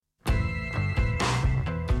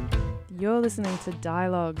You're listening to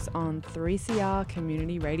Dialogues on 3CR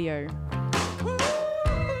Community Radio.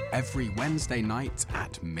 Every Wednesday night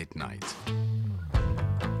at midnight.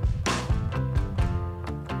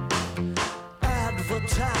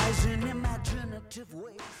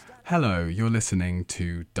 Hello, you're listening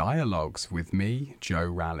to Dialogues with me, Joe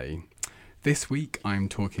Raleigh. This week I'm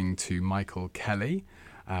talking to Michael Kelly.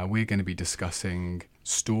 We're going to be discussing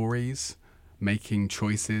stories, making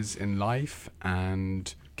choices in life,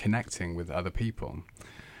 and connecting with other people.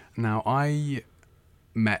 Now, I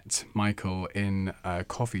met Michael in a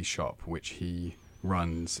coffee shop which he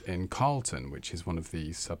runs in Carlton, which is one of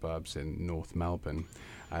the suburbs in North Melbourne.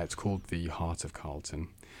 It's called the Heart of Carlton.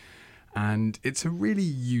 And it's a really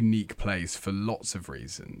unique place for lots of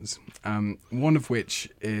reasons. One of which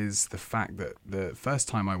is the fact that the first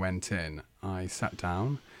time I went in, I sat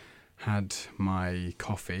down, had my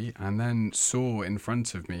coffee, and then saw in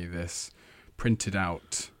front of me this printed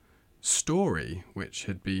out story which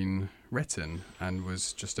had been written and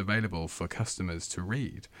was just available for customers to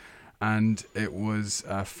read. And it was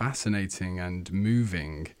a fascinating and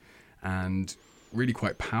moving and really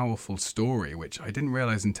quite powerful story, which I didn't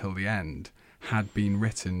realise until the end had been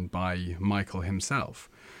written by Michael himself.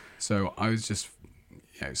 So I was just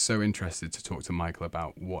so interested to talk to Michael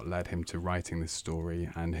about what led him to writing this story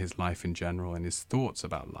and his life in general and his thoughts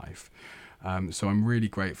about life. So I'm really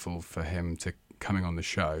grateful for him to coming on the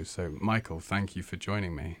show. So Michael, thank you for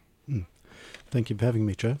joining me. Thank you for having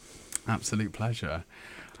me, Joe. Absolute pleasure.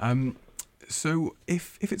 So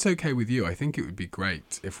if it's okay with you, I think it would be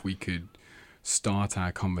great if we could start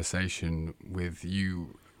our conversation with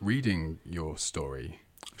you reading your story.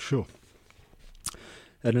 Sure.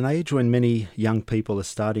 At an age when many young people are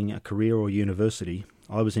starting a career or university,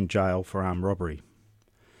 I was in jail for armed robbery.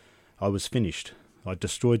 I was finished. I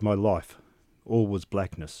destroyed my life. All was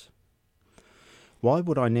blackness. Why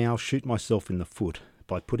would I now shoot myself in the foot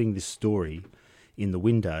by putting this story in the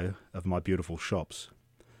window of my beautiful shops?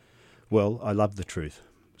 Well, I love the truth,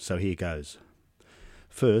 so here goes.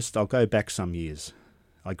 First, I'll go back some years.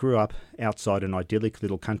 I grew up outside an idyllic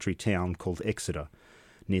little country town called Exeter,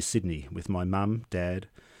 near Sydney, with my mum, dad,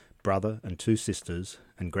 brother and 2 sisters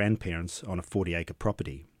and grandparents on a 40-acre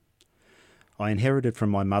property. I inherited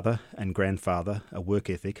from my mother and grandfather a work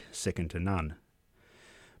ethic second to none.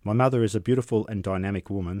 My mother is a beautiful and dynamic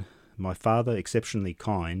woman, my father exceptionally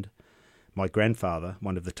kind, my grandfather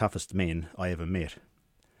one of the toughest men I ever met.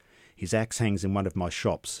 His axe hangs in one of my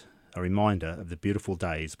shops, a reminder of the beautiful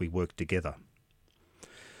days we worked together.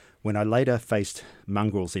 When I later faced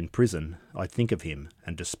mongrels in prison, I think of him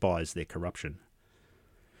and despise their corruption.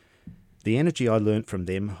 The energy I learnt from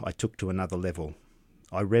them I took to another level.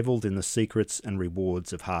 I revelled in the secrets and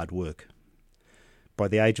rewards of hard work. By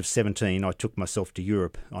the age of 17, I took myself to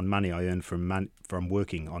Europe on money I earned from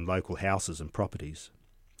working on local houses and properties.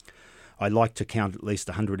 I liked to count at least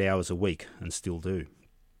 100 hours a week, and still do.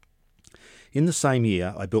 In the same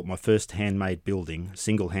year, I built my first handmade building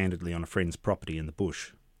single-handedly on a friend's property in the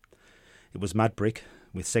bush. It was mud brick,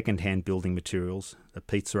 with second-hand building materials, a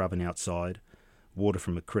pizza oven outside, water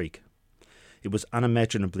from a creek. It was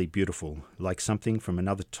unimaginably beautiful, like something from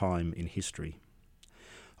another time in history.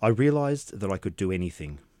 I realised that I could do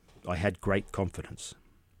anything. I had great confidence.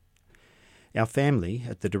 Our family,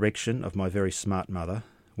 at the direction of my very smart mother,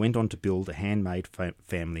 went on to build a handmade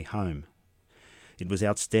family home. It was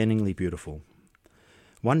outstandingly beautiful.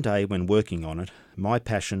 One day when working on it, my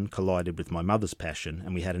passion collided with my mother's passion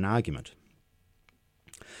and we had an argument.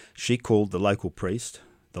 She called the local priest,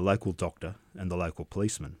 the local doctor and the local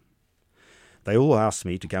policeman. They all asked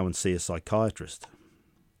me to go and see a psychiatrist.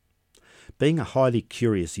 Being a highly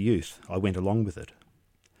curious youth, I went along with it.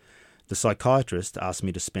 The psychiatrist asked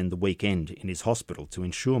me to spend the weekend in his hospital to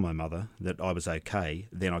ensure my mother that I was okay,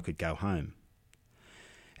 then I could go home.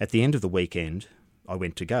 At the end of the weekend, I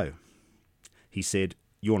went to go. He said,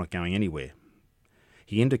 "You're not going anywhere."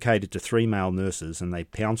 He indicated to 3 male nurses and they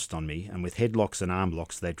pounced on me, and with headlocks and arm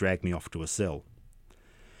locks they dragged me off to a cell.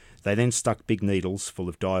 They then stuck big needles full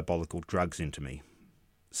of diabolical drugs into me.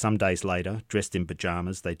 Some days later, dressed in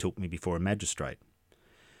pyjamas, they took me before a magistrate.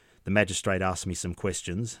 The magistrate asked me some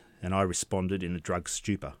questions, and I responded in a drug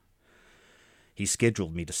stupor. He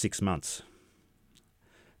scheduled me to 6 months.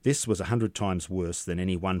 This was 100 times worse than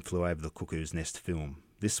any One Flew Over the Cuckoo's Nest film.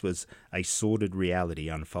 This was a sordid reality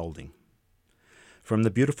unfolding. From the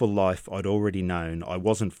beautiful life I'd already known, I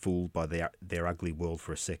wasn't fooled by their ugly world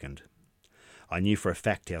for a second. I knew for a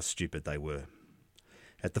fact how stupid they were.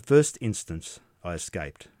 At the first instance, I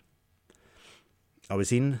escaped. I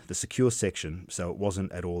was in the secure section, so it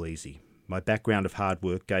wasn't at all easy. My background of hard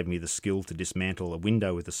work gave me the skill to dismantle a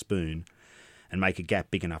window with a spoon and make a gap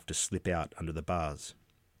big enough to slip out under the bars.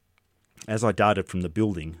 As I darted from the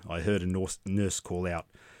building, I heard a nurse call out,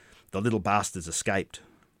 "The little bastard's escaped."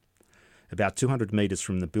 About 200 metres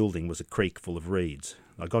from the building was a creek full of reeds.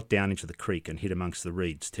 I got down into the creek and hid amongst the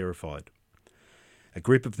reeds, terrified. A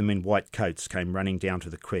group of them in white coats came running down to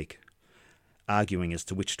the creek, arguing as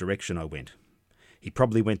to which direction I went. "He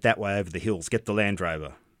probably went that way over the hills. Get the Land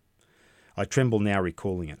Rover." I tremble now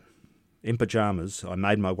recalling it. In pyjamas, I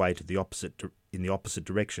made my way in the opposite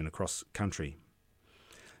direction across country.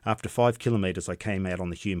 After 5 kilometres, I came out on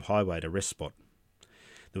the Hume Highway at a rest spot.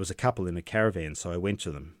 There was a couple in a caravan, so I went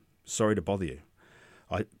to them. "Sorry to bother you."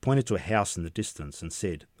 I pointed to a house in the distance and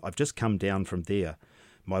said, "I've just come down from there.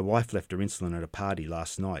 My wife left her insulin at a party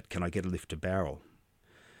last night. Can I get a lift to Barrel?"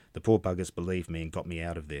 The poor buggers believed me and got me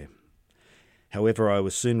out of there. However, I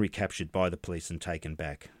was soon recaptured by the police and taken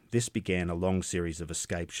back. This began a long series of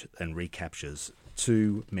escapes and recaptures.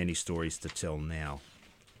 Too many stories to tell now.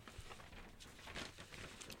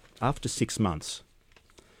 After 6 months,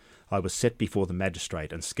 I was set before the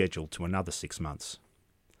magistrate and scheduled to another 6 months.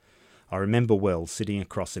 I remember well sitting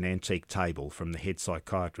across an antique table from the head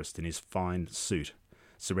psychiatrist in his fine suit,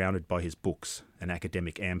 surrounded by his books and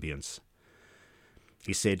academic ambience.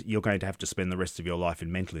 He said, "You're going to have to spend the rest of your life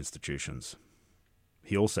in mental institutions."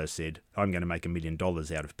 He also said, "I'm going to make $1 million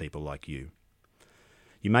out of people like you."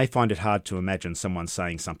 You may find it hard to imagine someone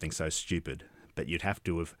saying something so stupid, but you'd have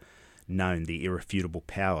to have known the irrefutable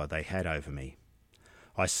power they had over me.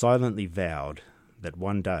 I silently vowed that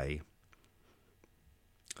one day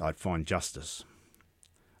I'd find justice.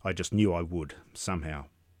 I just knew I would, somehow.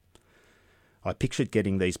 I pictured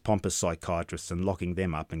getting these pompous psychiatrists and locking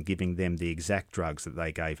them up and giving them the exact drugs that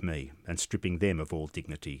they gave me, and stripping them of all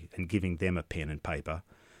dignity, and giving them a pen and paper,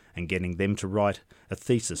 and getting them to write a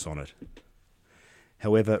thesis on it.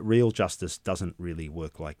 However, real justice doesn't really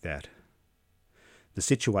work like that. The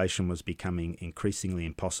situation was becoming increasingly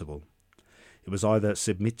impossible. It was either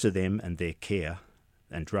submit to them and their care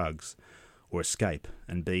and drugs, or escape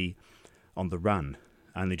and be on the run,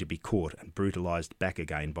 only to be caught and brutalised back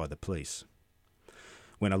again by the police.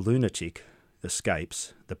 When a lunatic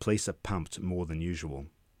escapes, the police are pumped more than usual.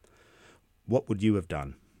 What would you have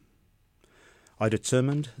done? I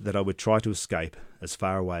determined that I would try to escape as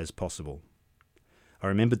far away as possible. I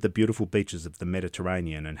remembered the beautiful beaches of the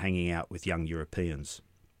Mediterranean and hanging out with young Europeans.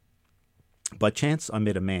 By chance, I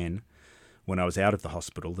met a man when I was out of the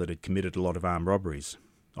hospital that had committed a lot of armed robberies.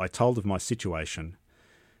 I told of my situation,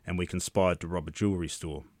 and we conspired to rob a jewellery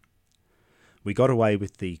store. We got away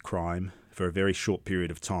with the crime for a very short period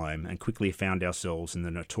of time and quickly found ourselves in the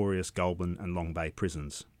notorious Goulburn and Long Bay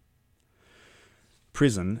prisons.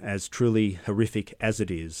 Prison, as truly horrific as it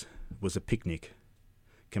is, was a picnic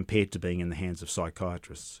compared to being in the hands of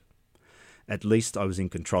psychiatrists. At least I was in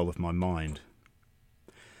control of my mind.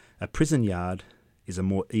 A prison yard is a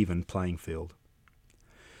more even playing field.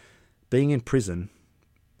 Being in prison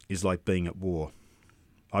is like being at war.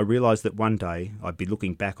 I realised that one day I'd be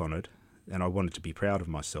looking back on it, and I wanted to be proud of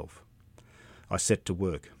myself. I set to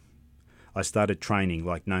work. I started training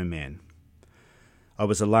like no man. I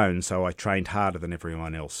was alone, so I trained harder than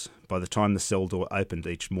everyone else. By the time the cell door opened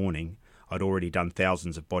each morning, I'd already done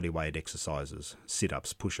thousands of bodyweight exercises,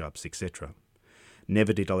 sit-ups, push-ups, etc.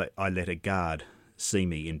 Never did I let a guard see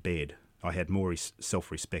me in bed. I had more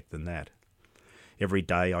self-respect than that. Every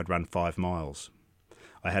day I'd run 5 miles.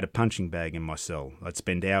 I had a punching bag in my cell. I'd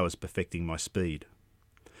spend hours perfecting my speed.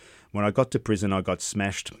 When I got to prison, I got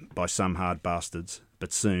smashed by some hard bastards,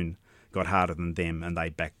 but soon got harder than them and they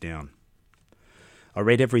backed down. I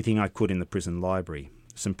read everything I could in the prison library.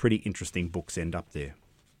 Some pretty interesting books end up there.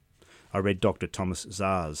 I read Dr. Thomas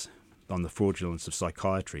Zahr's on the fraudulence of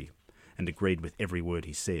psychiatry and agreed with every word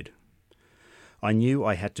he said. I knew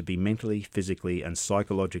I had to be mentally, physically and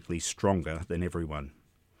psychologically stronger than everyone.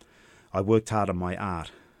 I worked hard on my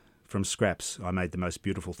art. From scraps, I made the most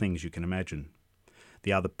beautiful things you can imagine.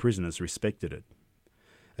 The other prisoners respected it.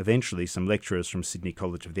 Eventually, some lecturers from Sydney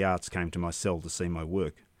College of the Arts came to my cell to see my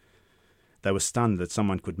work. They were stunned that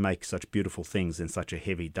someone could make such beautiful things in such a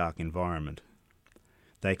heavy, dark environment.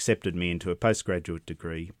 They accepted me into a postgraduate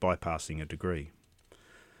degree, bypassing a degree.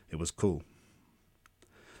 It was cool.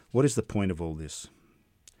 What is the point of all this?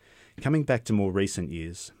 Coming back to more recent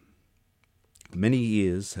years, many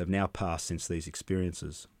years have now passed since these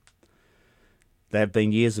experiences. They have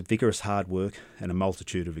been years of vigorous hard work and a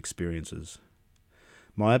multitude of experiences.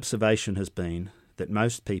 My observation has been that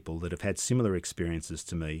most people that have had similar experiences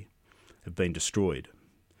to me have been destroyed.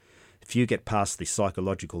 Few get past the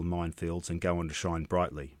psychological minefields and go on to shine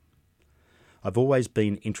brightly. I've always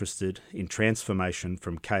been interested in transformation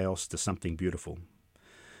from chaos to something beautiful.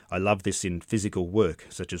 I love this in physical work,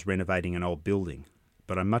 such as renovating an old building,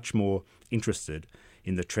 but I'm much more interested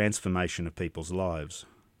in the transformation of people's lives.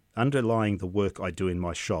 Underlying the work I do in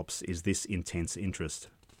my shops is this intense interest.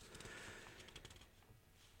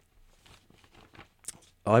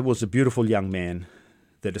 I was a beautiful young man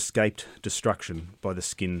that escaped destruction by the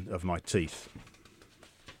skin of my teeth.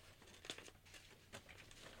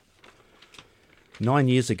 9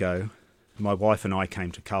 years ago, my wife and I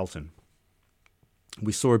came to Carlton.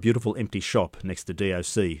 We saw a beautiful empty shop next to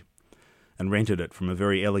DOC and rented it from a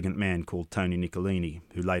very elegant man called Tony Nicolini,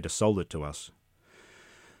 who later sold it to us.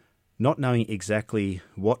 Not knowing exactly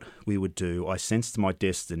what we would do, I sensed my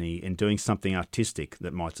destiny in doing something artistic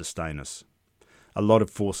that might sustain us. A lot of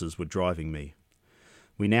forces were driving me.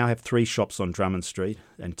 We now have 3 shops on Drummond Street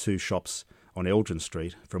and 2 shops on Elgin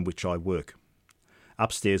Street from which I work.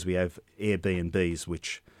 Upstairs we have Airbnbs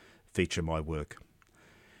which feature my work.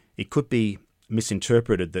 It could be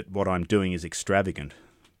misinterpreted that what I'm doing is extravagant,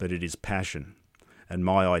 but it is passion and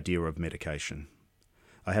my idea of medication.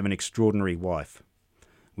 I have an extraordinary wife.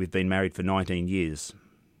 We've been married for 19 years.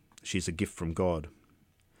 She's a gift from God.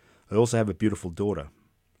 I also have a beautiful daughter.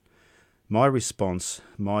 My response,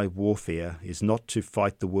 my warfare, is not to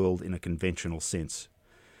fight the world in a conventional sense,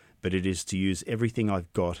 but it is to use everything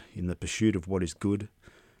I've got in the pursuit of what is good,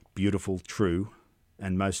 beautiful, true,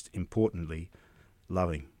 and most importantly,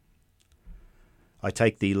 loving. I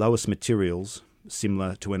take the lowest materials,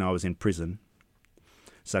 similar to when I was in prison,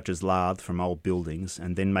 such as lath from old buildings,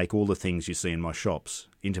 and then make all the things you see in my shops,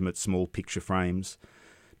 intimate small picture frames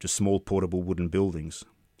to small portable wooden buildings.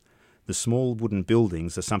 The small wooden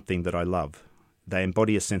buildings are something that I love. They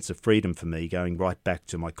embody a sense of freedom for me, going right back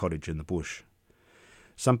to my cottage in the bush.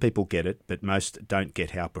 Some people get it, but most don't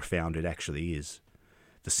get how profound it actually is.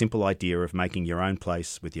 The simple idea of making your own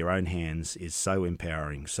place with your own hands is so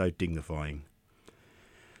empowering, so dignifying.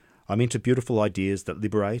 I'm into beautiful ideas that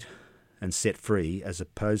liberate and set free, as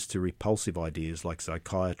opposed to repulsive ideas like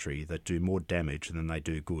psychiatry that do more damage than they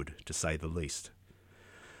do good, to say the least.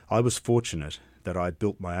 I was fortunate that I had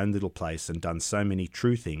built my own little place and done so many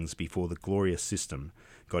true things before the glorious system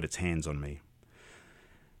got its hands on me.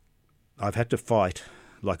 I've had to fight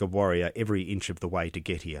like a warrior every inch of the way to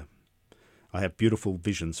get here. I have beautiful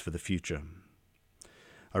visions for the future.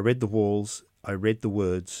 I read the words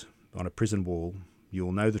on a prison wall. You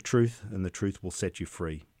will know the truth, and the truth will set you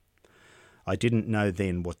free. I didn't know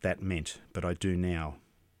then what that meant, but I do now.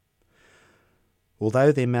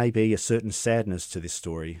 Although there may be a certain sadness to this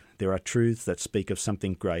story, there are truths that speak of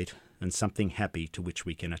something great and something happy to which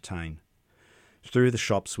we can attain. Through the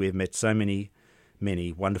shops we have met so many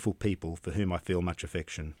wonderful people for whom I feel much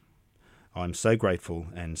affection. I am so grateful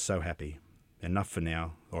and so happy. Enough for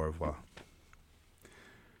now. Au revoir.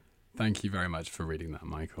 Thank you very much for reading that,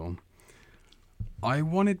 Michael. I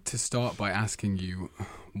wanted to start by asking you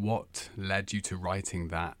what led you to writing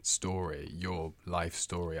that story, your life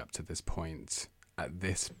story up to this point, at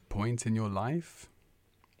this point in your life?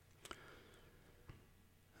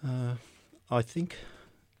 I think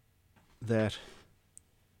that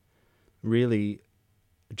really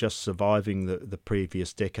just surviving the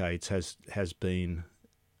previous decades has been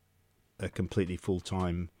a completely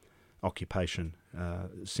full-time occupation,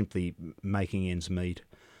 simply making ends meet.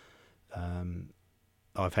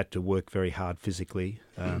 I've had to work very hard physically,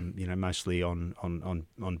 mostly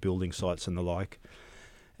on building sites and the like.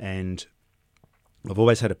 And I've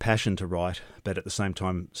always had a passion to write, but at the same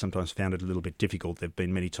time sometimes found it a little bit difficult. There have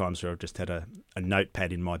been many times where I've just had a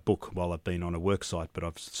notepad in my book while I've been on a work site, but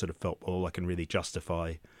I've sort of felt all I can really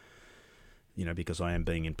justify, because I am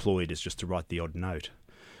being employed, is just to write the odd note.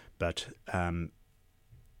 But,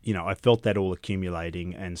 I felt that all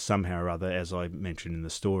accumulating, and somehow or other, as I mentioned in the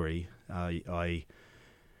story, I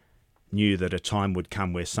knew that a time would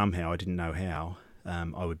come where somehow, I didn't know how,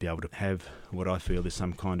 I would be able to have what I feel is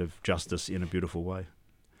some kind of justice in a beautiful way.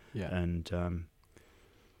 Yeah. And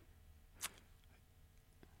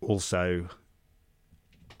also,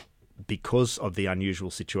 because of the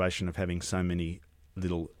unusual situation of having so many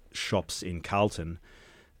little shops in Carlton,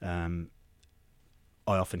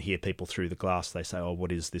 I often hear people through the glass, they say, "Oh,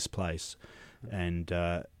 what is this place?" And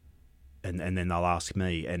then they'll ask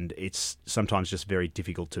me, and it's sometimes just very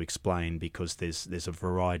difficult to explain because there's a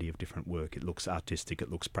variety of different work. It looks artistic,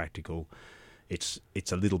 it looks practical, it's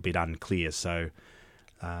a little bit unclear. So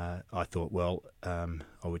I thought,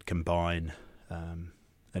 I would combine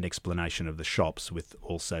an explanation of the shops with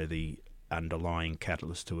also the underlying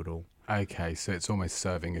catalyst to it all. Okay, so it's almost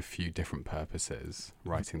serving a few different purposes,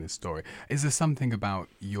 writing this story. Is there something about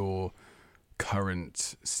your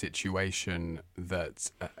current situation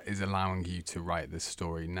that is allowing you to write this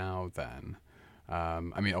story now then?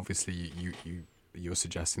 I mean, obviously, you're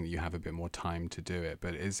suggesting that you have a bit more time to do it,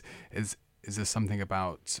 but is there something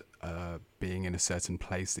about being in a certain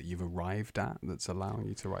place that you've arrived at that's allowing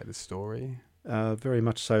you to write this story? Very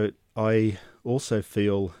much so. I also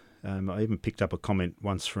feel, I even picked up a comment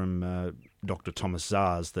once from Dr. Thomas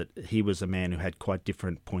Zars that he was a man who had quite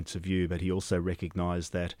different points of view, but he also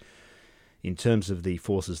recognised that in terms of the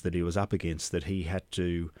forces that he was up against, that he had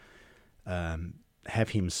to have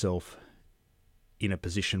himself in a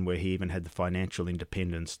position where he even had the financial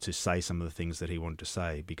independence to say some of the things that he wanted to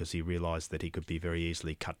say, because he realised that he could be very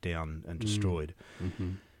easily cut down and destroyed.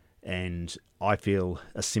 Mm-hmm. And I feel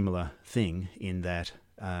a similar thing in that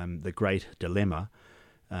the great dilemma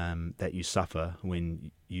that you suffer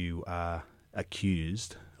when you are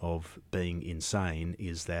accused of being insane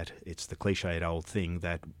is that it's the cliched old thing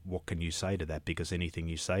that what can you say to that? Because anything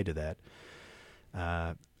you say to that,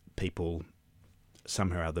 people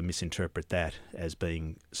somehow or other misinterpret that as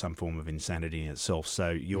being some form of insanity in itself.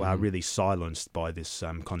 So you are really silenced by this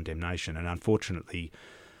condemnation, and unfortunately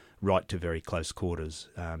right to very close quarters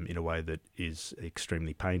in a way that is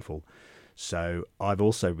extremely painful. So I've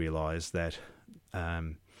also realised that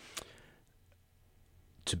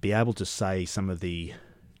to be able to say some of the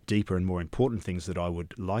deeper and more important things that I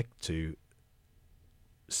would like to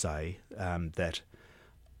say, that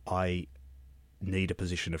I need a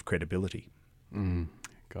position of credibility.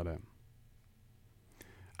 Got it.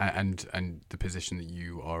 And the position that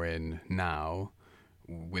you are in now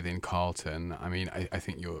within Carlton, I mean, I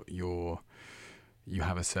think you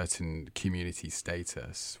have a certain community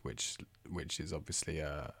status, which is obviously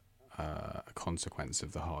a consequence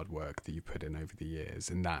of the hard work that you put in over the years,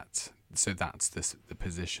 and that's the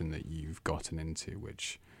position that you've gotten into,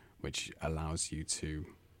 which allows you to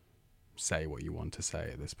say what you want to say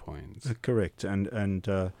at this point. Correct, and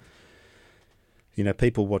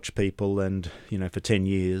people watch people, and for 10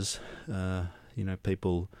 years,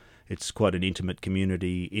 people. It's quite an intimate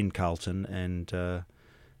community in Carlton, and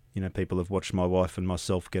people have watched my wife and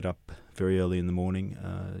myself get up very early in the morning,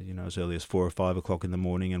 as early as 4 or 5 o'clock in the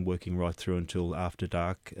morning, and working right through until after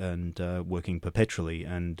dark, and working perpetually.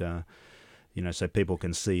 And so people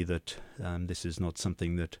can see that this is not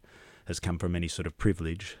something that has come from any sort of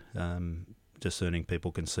privilege. Discerning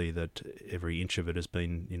people can see that every inch of it has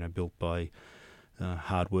been, built by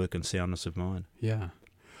hard work and soundness of mind. Yeah.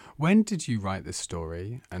 When did you write this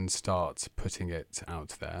story and start putting it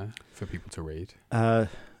out there for people to read? I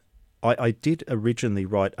did originally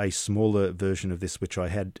write a smaller version of this, which I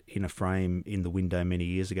had in a frame in the window many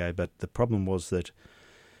years ago, but the problem was that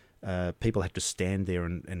people had to stand there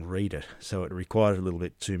and read it, so it required a little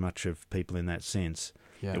bit too much of people in that sense.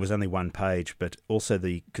 Yeah. It was only one page, but also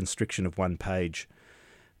the constriction of one page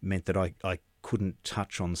meant that I couldn't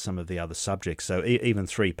touch on some of the other subjects. So even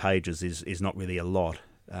 3 pages is not really a lot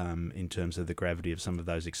in terms of the gravity of some of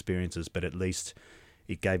those experiences, but at least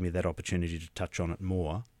it gave me that opportunity to touch on it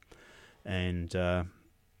more. And I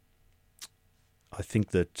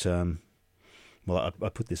think that, I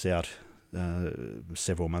put this out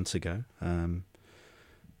several months ago, and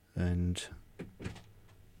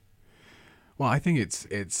well, I think it's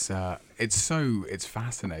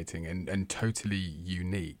fascinating and totally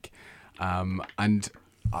unique. And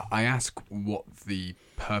I ask what the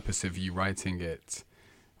purpose of you writing it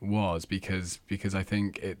was, because I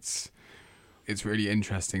think it's really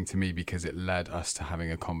interesting to me, because it led us to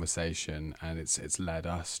having a conversation, and it's led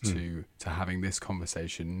us to having this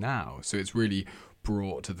conversation now. So it's really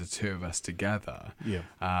brought the two of us together. Yeah.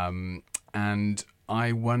 And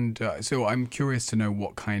I wonder, so I'm curious to know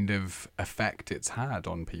what kind of effect it's had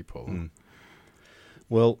on people.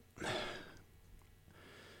 Well,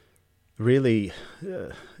 really,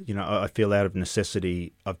 I feel out of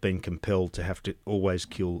necessity I've been compelled to have to always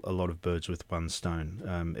kill a lot of birds with one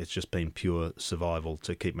stone. It's just been pure survival.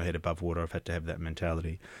 To keep my head above water, I've had to have that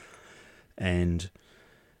mentality. And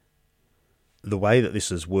the way that this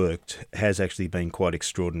has worked has actually been quite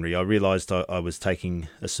extraordinary. I realised I was taking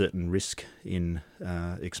a certain risk in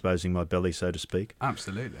exposing my belly, so to speak.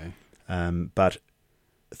 Absolutely. But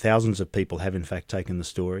thousands of people have in fact taken the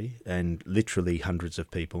story, and literally hundreds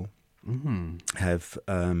of people have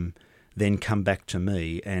then come back to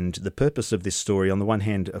me. And the purpose of this story, on the one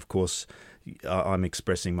hand, of course, I'm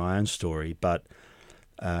expressing my own story, but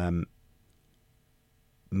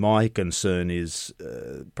my concern is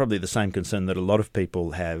probably the same concern that a lot of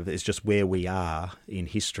people have, is just where we are in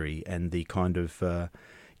history, and the kind of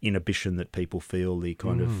inhibition that people feel, the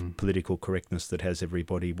kind of political correctness that has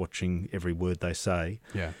everybody watching every word they say.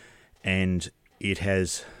 Yeah. And it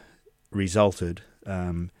has resulted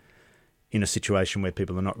in a situation where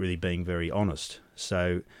people are not really being very honest.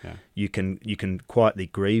 So Yeah. you can quietly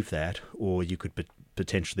grieve that, or you could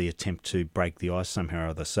potentially attempt to break the ice somehow or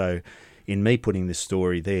other. So in me putting this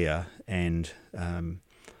story there and,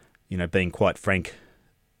 being quite frank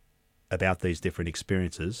about these different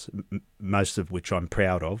experiences, most of which I'm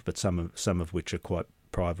proud of, but some of which are quite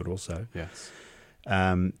private also. Yes.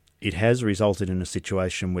 It has resulted in a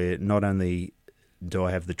situation where not only do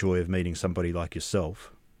I have the joy of meeting somebody like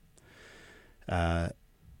yourself, I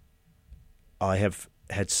have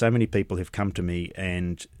had so many people who've come to me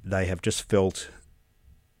and they have just felt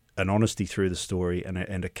an honesty through the story and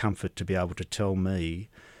a comfort to be able to tell me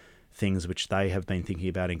things which they have been thinking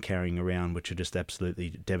about and carrying around, which are just absolutely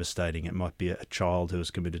devastating. It might be a child who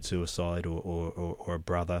has committed suicide or a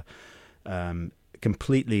brother,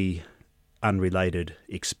 completely unrelated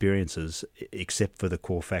experiences, except for the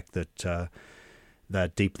core fact that they're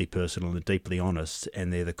deeply personal and deeply honest,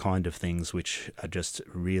 and they're the kind of things which are just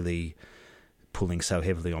really pulling so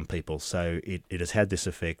heavily on people. So it has had this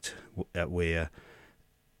effect where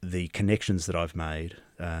the connections that I've made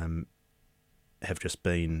have just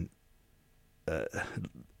been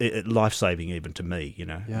life-saving even to me,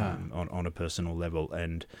 on a personal level.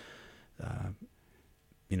 And,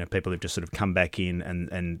 people have just sort of come back in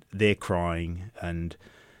and they're crying and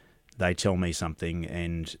they tell me something,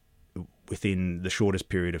 and within the shortest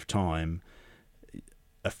period of time,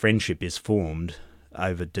 a friendship is formed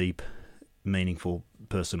over deep, meaningful,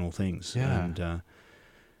 personal things. Yeah. And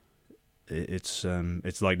it's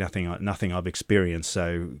like nothing I've experienced.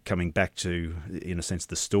 So coming back to, in a sense,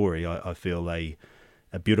 the story, I feel a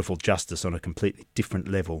beautiful justice on a completely different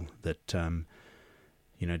level that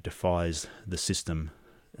defies the system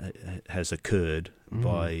has occurred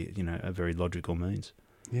by a very logical means.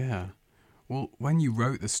 Yeah. Well, when you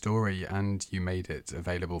wrote the story and you made it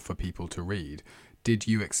available for people to read, did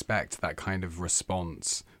you expect that kind of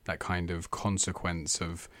response, that kind of consequence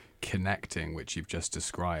of connecting, which you've just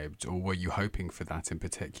described, or were you hoping for that in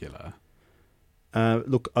particular?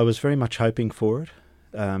 Look, I was very much hoping for it,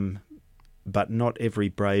 but not every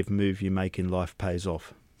brave move you make in life pays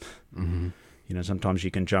off. Mm-hmm. Sometimes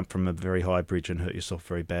you can jump from a very high bridge and hurt yourself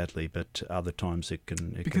very badly, but other times it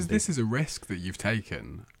can. Because this is a risk that you've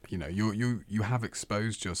taken. You have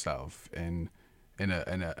exposed yourself in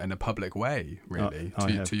a public way, really,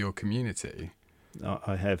 to your community.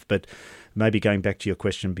 I have, but maybe going back to your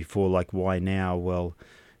question before, like why now? Well,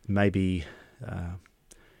 maybe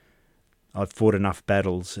I've fought enough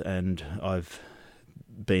battles and I've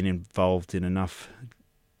been involved in enough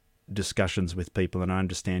discussions with people, and I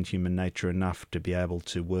understand human nature enough to be able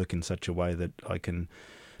to work in such a way that I can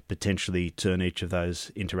potentially turn each of those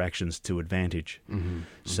interactions to advantage. Mm-hmm.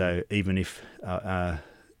 So even if, on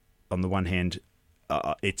the one hand,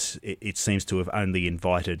 it seems to have only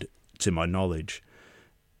invited, to my knowledge,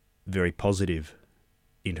 very positive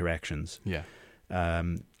interactions. Yeah.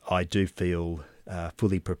 I do feel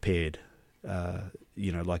fully prepared,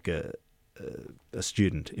 like a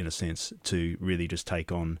student in a sense, to really just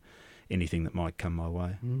take on anything that might come my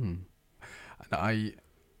way. And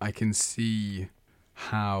I can see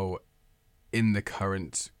how in the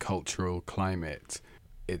current cultural climate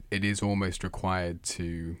it is almost required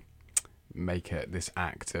to make it this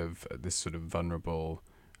act of this sort of vulnerable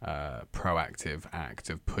proactive act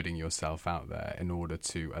of putting yourself out there in order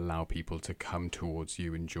to allow people to come towards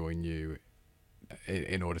you and join you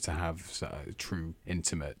in order to have a true,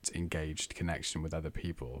 intimate, engaged connection with other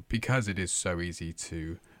people, because it is so easy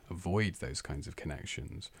to avoid those kinds of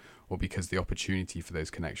connections, or because the opportunity for those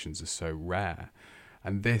connections is so rare.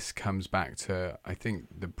 And this comes back to, I think,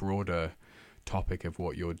 the broader topic of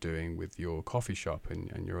what you're doing with your coffee shop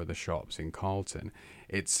and your other shops in Carlton.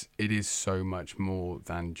 It is so much more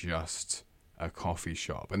than just a coffee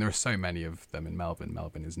shop. And there are so many of them in Melbourne.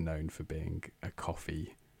 Melbourne is known for being a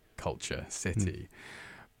coffee culture city.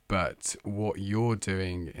 But what you're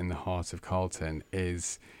doing in the heart of Carlton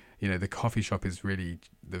is, the coffee shop is really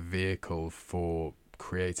the vehicle for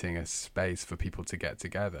creating a space for people to get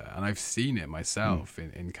together. And I've seen it myself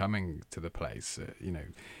in coming to the place.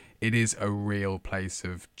 It is a real place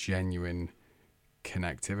of genuine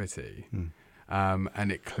connectivity.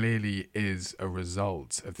 And it clearly is a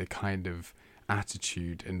result of the kind of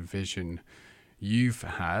attitude and vision you've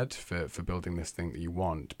had for building this thing that you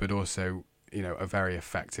want, but also, a very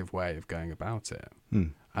effective way of going about it.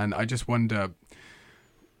 And I just wonder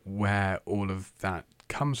where all of that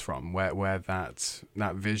comes from, where that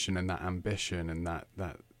vision and that ambition and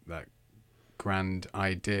that grand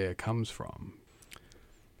idea comes from.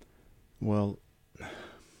 Well,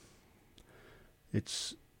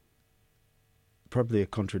 it's probably a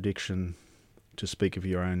contradiction to speak of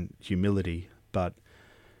your own humility, but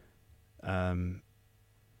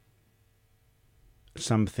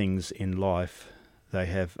some things in life, they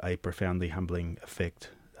have a profoundly humbling effect.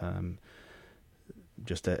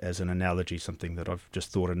 Just as an analogy, something that I've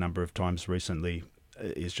just thought a number of times recently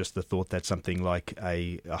is just the thought that something like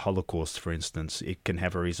a Holocaust, for instance, it can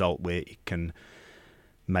have a result where it can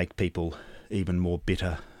make people even more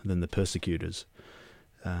bitter than the persecutors.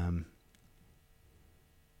 On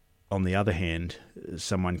the other hand,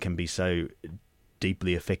 someone can be so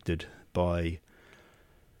deeply affected by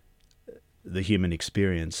the human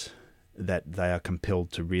experience that they are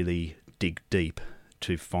compelled to really dig deep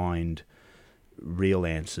to find real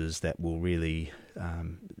answers that will really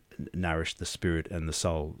nourish the spirit and the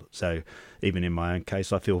soul. So even in my own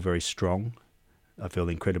case, I feel very strong. I feel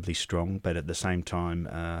incredibly strong, but at the same time,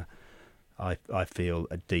 I feel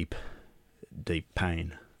a deep, deep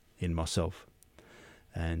pain in myself.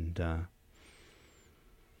 And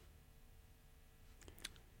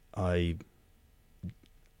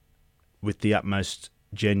with the utmost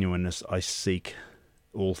genuineness, I seek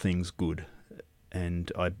all things good,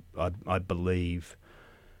 and I believe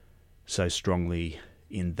so strongly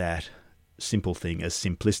in that simple thing, as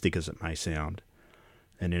simplistic as it may sound,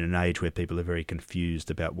 and in an age where people are very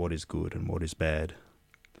confused about what is good and what is bad.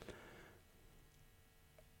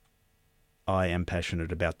 I am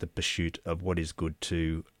passionate about the pursuit of what is good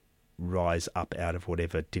to rise up out of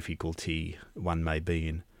whatever difficulty one may be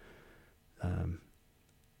in.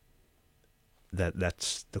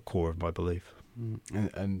 That's the core of my belief.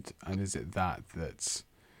 And is it that's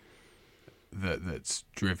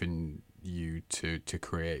driven you to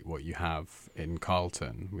create what you have in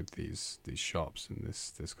Carlton with these shops and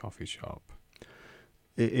this coffee shop?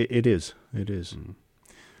 It is.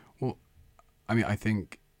 Well, I mean, I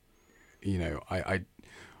think, I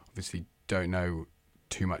obviously don't know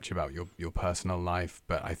too much about your personal life,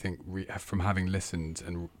 but I think from having listened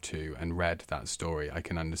and read that story, I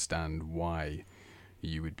can understand why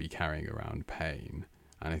you would be carrying around pain,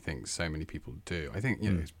 and I think so many people do. I think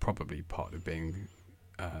it's probably part of being,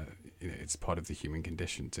 it's part of the human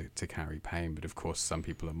condition to carry pain. But of course, some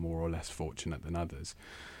people are more or less fortunate than others.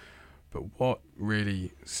 But what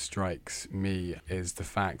really strikes me is the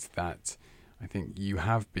fact that I think you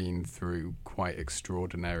have been through quite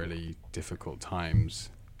extraordinarily difficult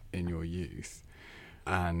times in your youth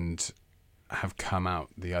and have come out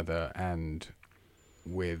the other end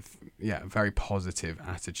with a very positive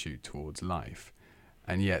attitude towards life.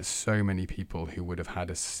 And yet so many people who would have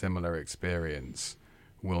had a similar experience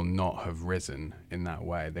will not have risen in that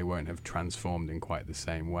way. They won't have transformed in quite the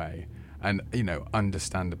same way. And,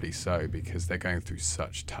 understandably so, because they're going through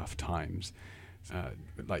such tough times.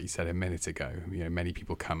 Like you said a minute ago, many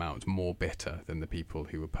people come out more bitter than the people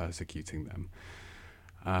who were persecuting them.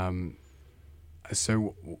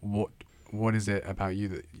 So what is it about you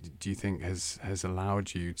that do you think has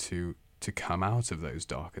allowed you to come out of those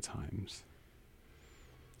darker times?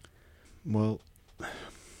 Well,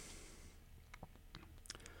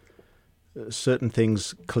 certain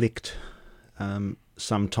things clicked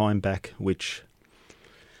some time back, which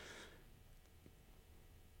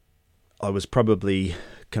I was probably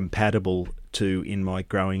compatible to in my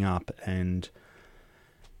growing up, and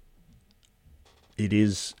it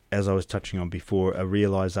is, as I was touching on before, a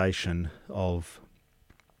realization of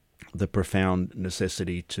the profound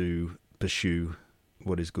necessity to pursue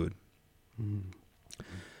what is good.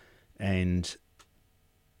 And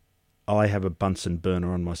I have a Bunsen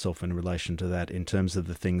burner on myself in relation to that, in terms of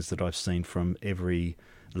the things that I've seen from every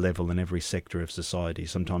level and every sector of society.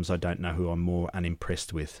 Sometimes I don't know who I'm more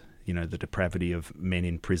unimpressed with. The depravity of men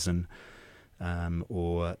in prison,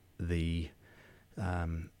 or the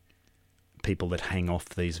people that hang off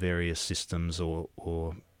these various systems, or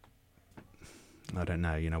I don't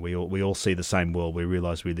know. We all see the same world. We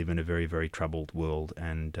realise we live in a very, very troubled world,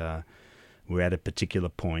 and we're at a particular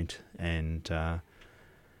point. And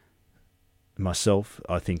myself,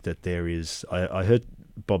 I think that there is. I heard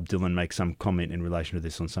Bob Dylan make some comment in relation to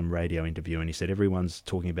this on some radio interview, and he said, everyone's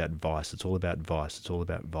talking about vice. It's all about vice. It's all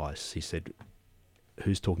about vice. He said,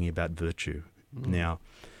 who's talking about virtue? Now,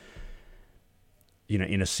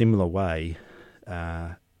 in a similar way,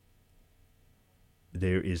 there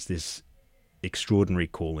is this extraordinary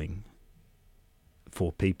calling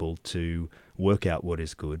for people to work out what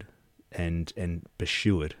is good and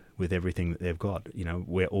pursue it with everything that they've got.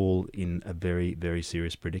 We're all in a very, very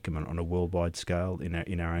serious predicament on a worldwide scale,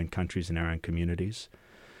 in our own countries, in our own communities.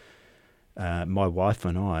 My wife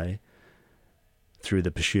and I, through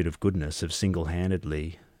the pursuit of goodness, have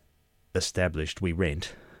single-handedly established, we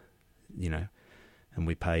rent, and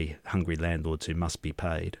we pay hungry landlords who must be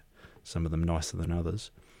paid. some of them nicer than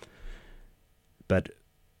others. But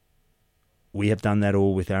we have done that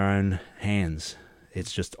all with our own hands.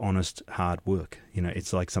 It's just honest, hard work. You know,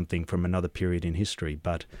 it's like something from another period in history,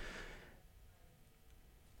 but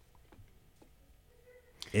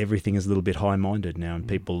everything is a little bit high-minded now, and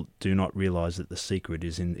people do not realise that the secret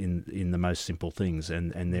is in the most simple things,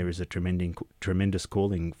 and there is a tremendous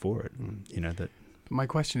calling for it. You know that. My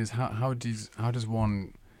question is, how does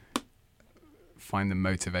one find the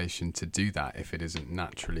motivation to do that if it isn't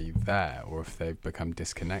naturally there, or if they've become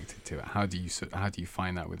disconnected to it? How do you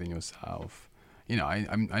find that within yourself? You know,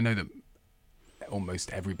 I know that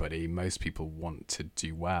most people want to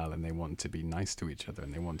do well, and they want to be nice to each other,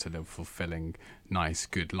 and they want to live fulfilling, nice,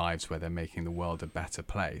 good lives where they're making the world a better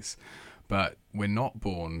place. But we're not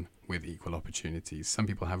born with equal opportunities. Some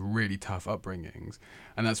people have really tough upbringings,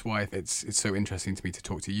 and that's why it's so interesting to me to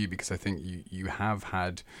talk to you, because I think you have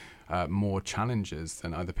had more challenges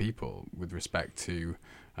than other people with respect to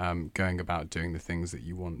going about doing the things that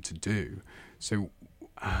you want to do. So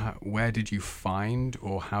where did you find,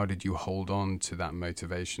 or how did you hold on to that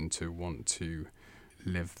motivation to want to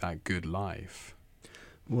live that good life?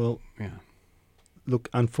 Well, yeah. Look,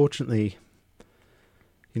 unfortunately,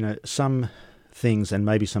 you know, some things, and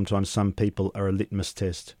maybe sometimes some people, are a litmus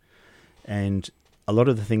test. And a lot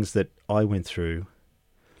of the things that I went through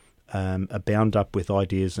are bound up with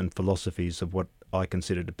ideas and philosophies of what I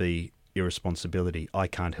consider to be irresponsibility. I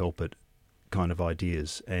can't help it kind of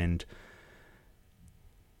ideas. And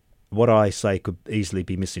what I say could easily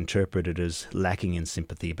be misinterpreted as lacking in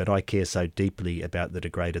sympathy, but I care so deeply about the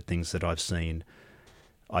degraded things that I've seen.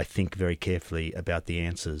 I think very carefully about the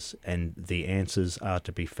answers, and the answers are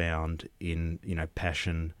to be found in, you know,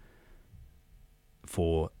 passion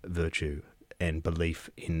for virtue and belief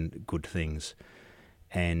in good things.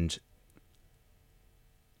 And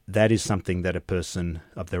that is something that a person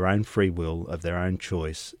of their own free will, of their own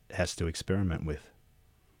choice, has to experiment with.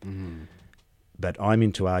 Mm-hmm. But I'm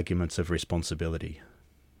into arguments of responsibility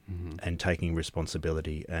and taking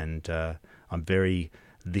responsibility, and I'm very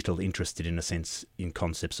little interested, in a sense, in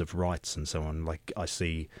concepts of rights and so on. Like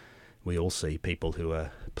we all see people who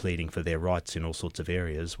are pleading for their rights in all sorts of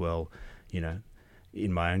areas. Well, you know,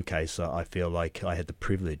 in my own case, I feel like I had the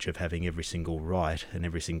privilege of having every single right and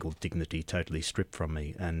every single dignity totally stripped from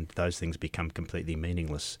me, and those things become completely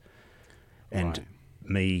meaningless. And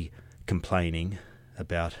me complaining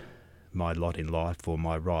about my lot in life or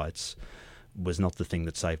my rights was not the thing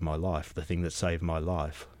that saved my life. The thing that saved my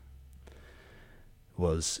life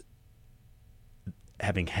was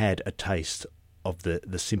having had a taste of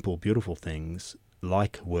the simple, beautiful things,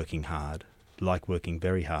 like working hard, like working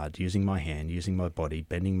very hard, using my hand, using my body,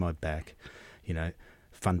 bending my back, you know,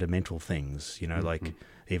 fundamental things, you know, like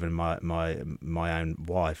even my own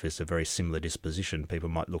wife is a very similar disposition. People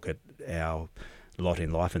might look at our lot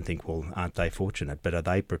in life and think, well, aren't they fortunate? But are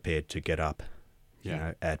they prepared to get up, you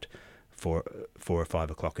know, at 4 or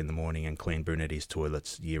 5 o'clock in the morning and clean Brunetti's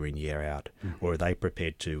toilets year in, year out? Or are they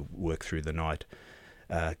prepared to work through the night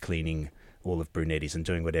cleaning all of Brunetti's and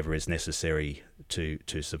doing whatever is necessary to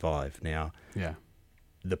survive? Now,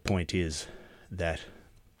 the point is that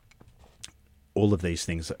all of these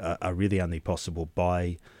things are really only possible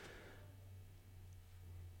by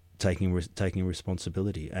taking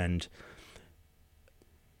responsibility. And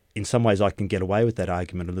in some ways, I can get away with that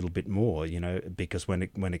argument a little bit more, you know, because when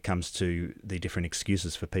it comes to the different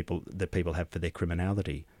excuses for people have for their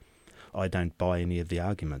criminality, I don't buy any of the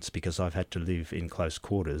arguments, because I've had to live in close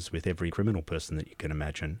quarters with every criminal person that you can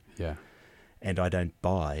imagine. Yeah. And I don't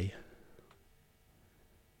buy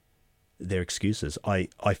their excuses. I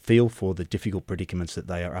feel for the difficult predicaments that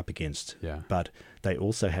they are up against, but they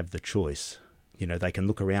also have the choice. You know, they can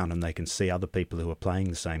look around and they can see other people who are playing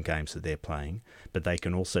the same games that they're playing, but they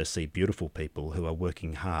can also see beautiful people who are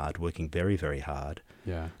working hard, working very, very hard,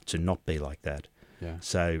 to not be like that. Yeah.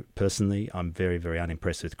 So personally, I'm very, very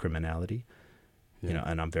unimpressed with criminality, you know,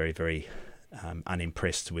 and I'm very, very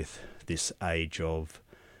unimpressed with this age of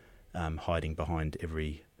hiding behind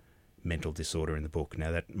every mental disorder in the book. Now,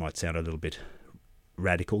 that might sound a little bit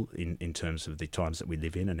radical in terms of the times that we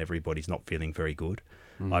live in, and everybody's not feeling very good.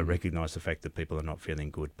 I recognise the fact that people are not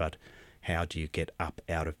feeling good, but how do you get up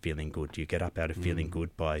out of feeling good? Do you get up out of feeling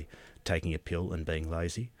good by taking a pill and being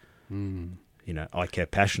lazy? You know, I care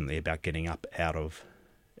passionately about getting up out of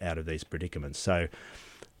these predicaments. So,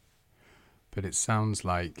 but it sounds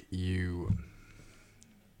like there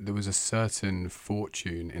was a certain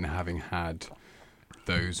fortune in having had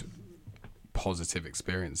those positive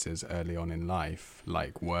experiences early on in life,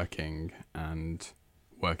 like working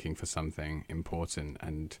for something important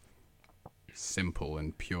and simple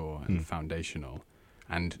and pure and foundational,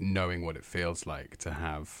 and knowing what it feels like to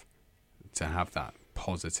have that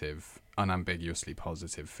positive, unambiguously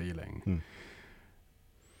positive feeling.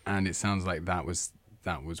 And it sounds like that was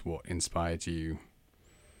what inspired you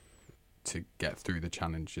to get through the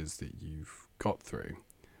challenges that you've got through.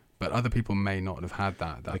 But other people may not have had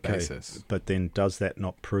that basis. But then does that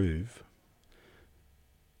not prove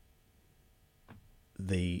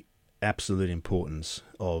the absolute importance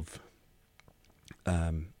of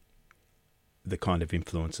the kind of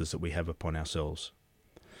influences that we have upon ourselves?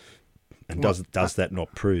 And does that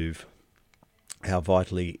not prove how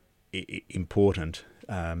vitally important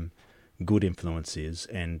good influence is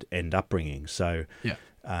and upbringing? So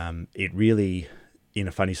it really, in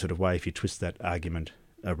a funny sort of way, if you twist that argument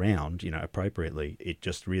around, appropriately, it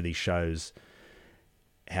just really shows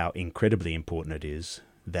how incredibly important it is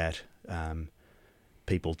that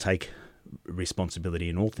people take responsibility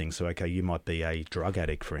in all things. So, okay, you might be a drug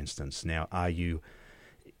addict, for instance. Now, are you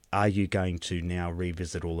going to now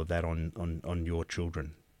revisit all of that on your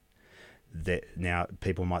children? Now,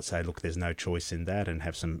 people might say, look, there's no choice in that, and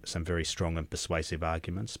have some very strong and persuasive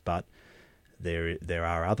arguments, but there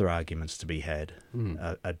are other arguments to be had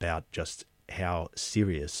about just how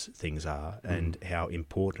serious things are and how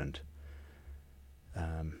important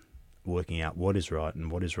working out what is right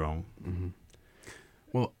and what is wrong.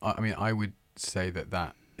 Well, I mean, I would say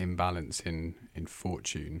that imbalance in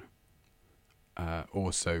fortune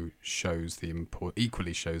also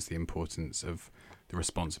equally shows the importance of the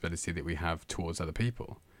responsibility that we have towards other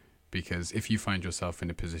people. Because if you find yourself in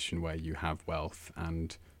a position where you have wealth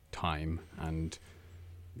and time and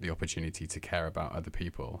the opportunity to care about other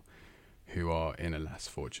people who are in a less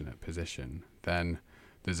fortunate position, then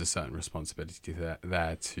there's a certain responsibility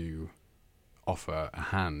there to offer a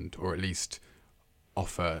hand, or at least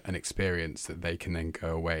offer an experience that they can then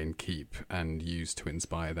go away and keep and use to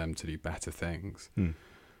inspire them to do better things.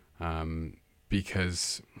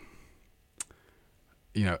 Because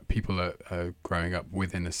people are growing up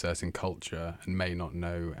within a certain culture and may not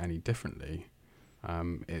know any differently.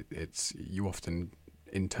 It's you often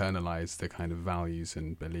internalize the kind of values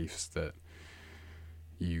and beliefs that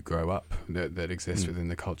you grow up, that exist within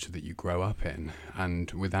the culture that you grow up in,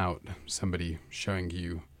 and without somebody showing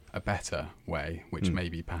you a better way, which may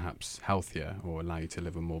be perhaps healthier or allow you to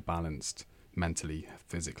live a more balanced mentally,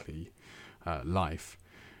 physically life,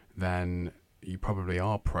 then you probably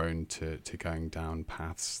are prone to going down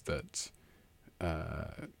paths that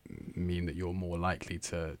mean that you're more likely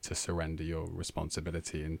to surrender your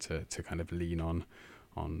responsibility and to kind of lean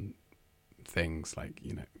on things like, do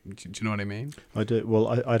you know what I mean? I do. Well,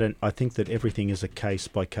 I don't. I think that everything is a case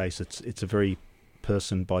by case. It's a very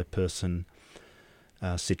person by person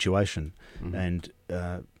situation, and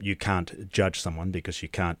you can't judge someone because you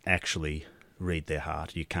can't actually read their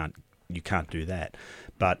heart. You can't do that.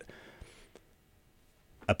 But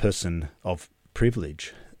a person of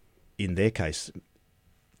privilege, in their case,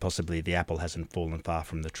 possibly the apple hasn't fallen far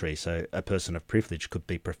from the tree. So a person of privilege could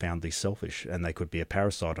be profoundly selfish, and they could be a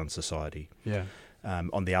parasite on society. Yeah.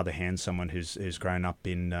 On the other hand, someone who's grown up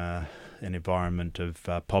in an environment of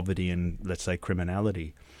poverty and, let's say,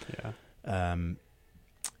 criminality. Yeah.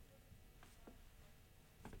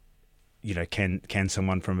 Can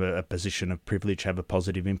someone from a position of privilege have a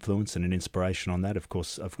positive influence and an inspiration on that? Of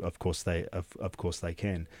course they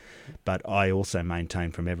can. But I also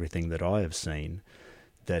maintain from everything that I have seen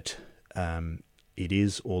that it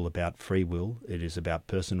is all about free will. It is about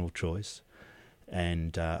personal choice.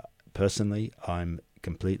 And personally, I'm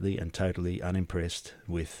completely and totally unimpressed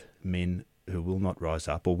with men who will not rise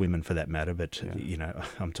up, or women for that matter, but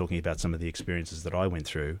I'm talking about some of the experiences that I went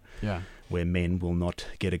through, where men will not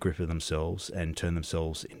get a grip of themselves and turn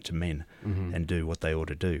themselves into men and do what they ought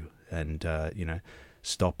to do, and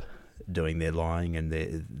stop doing their lying and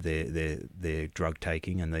their drug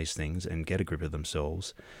taking and these things, and get a grip of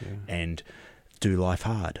themselves and do life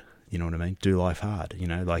hard. You know what I mean? Do life hard.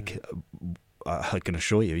 I can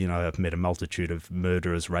assure you, I've met a multitude of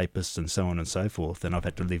murderers, rapists, and so on and so forth, and I've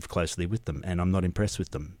had to live closely with them, and I'm not impressed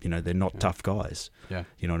with them. They're not tough guys. Yeah.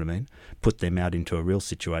 You know what I mean? Put them out into a real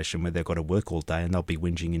situation where they've got to work all day and they'll be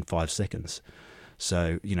whinging in 5 seconds.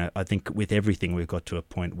 So, I think with everything we've got to a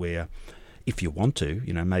point where, if you want to,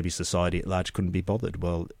 maybe society at large couldn't be bothered.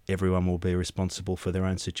 Well, everyone will be responsible for their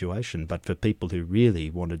own situation. But for people who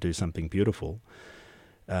really want to do something beautiful,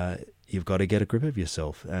 you've got to get a grip of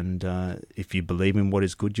yourself, and if you believe in what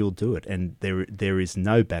is good, you'll do it. And there is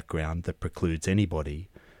no background that precludes anybody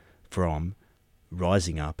from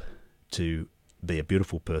rising up to be a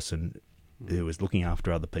beautiful person who is looking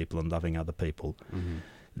after other people and loving other people.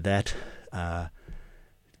 That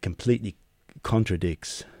completely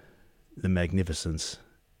contradicts the magnificence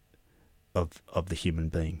of the human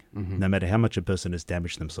being. Mm-hmm. No matter how much a person has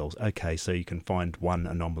damaged themselves. Okay, so you can find one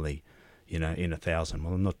anomaly, in 1,000.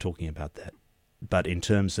 Well, I'm not talking about that. But in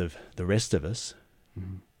terms of the rest of us,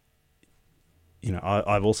 Mm-hmm.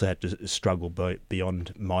 I've also had to struggle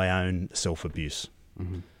beyond my own self-abuse.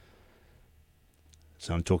 Mm-hmm.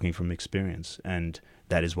 So I'm talking from experience, and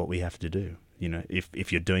that is what we have to do.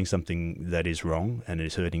 If you're doing something that is wrong and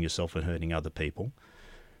is hurting yourself and hurting other people,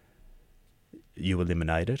 you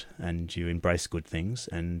eliminate it and you embrace good things,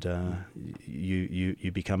 and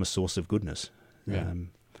you become a source of goodness. Yeah.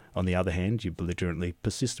 On the other hand, you belligerently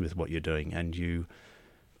persist with what you're doing and you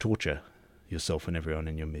torture yourself and everyone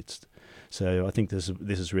in your midst. So I think this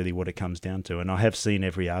is really what it comes down to. And I have seen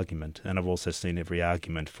every argument, and I've also seen every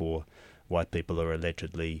argument for why people are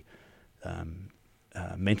allegedly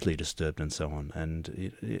mentally disturbed and so on.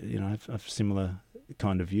 And I've similar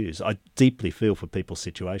kind of views. I deeply feel for people's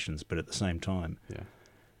situations, but at the same time,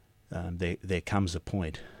 there comes a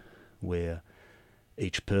point where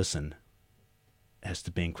each person has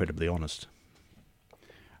to be incredibly honest.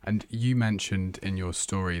 And you mentioned in your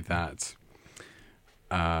story that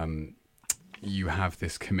you have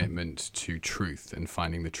this commitment to truth and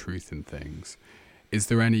finding the truth in things. Is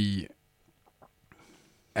there any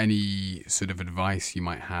sort of advice you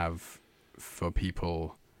might have for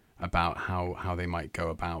people about how they might go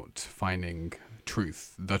about finding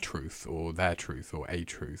truth, the truth, or their truth, or a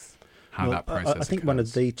truth? How that process I think occurs? one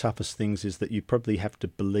of the toughest things is that you probably have to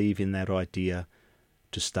believe in that idea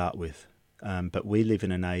to start with. But we live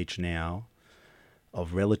in an age now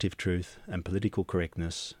of relative truth and political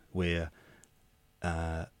correctness where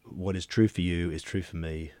what is true for you is true for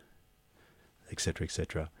me, etc.,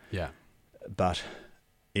 etc. Yeah. But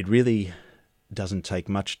it really doesn't take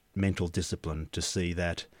much mental discipline to see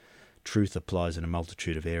that truth applies in a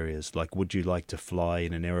multitude of areas. Like, would you like to fly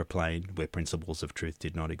in an aeroplane where principles of truth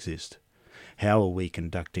did not exist? How are we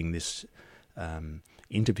conducting this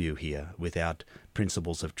interview here without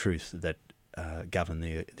principles of truth that govern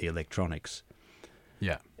the electronics?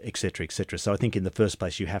 Yeah. Etc., etc. So I think in the first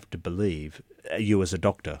place you have to believe, you as a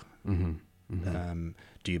doctor, Mm-hmm. Mm-hmm.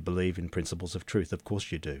 Do you believe in principles of truth? Of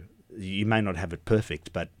course you do. You may not have it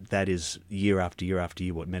perfect, but that is year after year after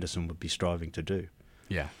year what medicine would be striving to do.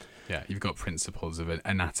 Yeah. Yeah. You've got principles of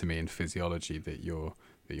anatomy and physiology that you're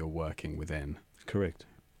working within. Correct.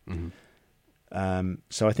 Mm-hmm.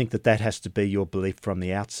 So I think that has to be your belief from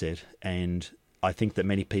the outset, and I think that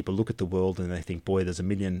many people look at the world and they think, boy, there's a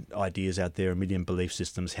million ideas out there, a million belief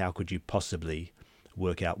systems. How could you possibly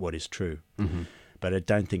work out what is true? Mm-hmm. But I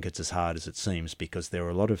don't think it's as hard as it seems, because there are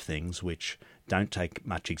a lot of things which don't take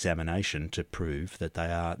much examination to prove that they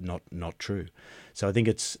are not true. So I think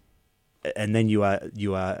and then you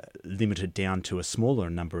are limited down to a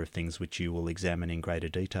smaller number of things which you will examine in greater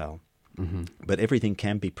detail. Mm-hmm. But everything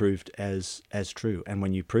can be proved as true. And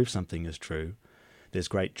when you prove something as true, there's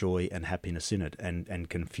great joy and happiness in it, and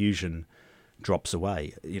confusion drops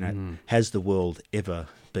away. Has the world ever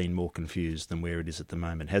been more confused than where it is at the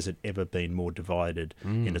moment? Has it ever been more divided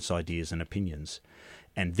in its ideas and opinions?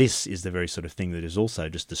 And this is the very sort of thing that is also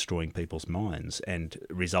just destroying people's minds and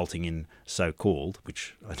resulting in so-called,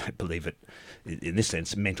 which I don't believe it, in this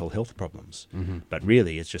sense, mental health problems. Mm-hmm. But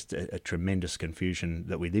really, it's just a tremendous confusion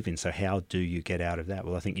that we live in. So how do you get out of that?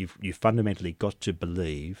 Well, I think you've fundamentally got to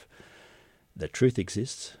believe that truth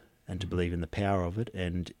exists, and to believe in the power of it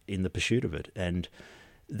and in the pursuit of it. And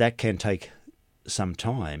that can take some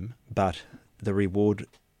time, but the reward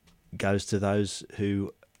goes to those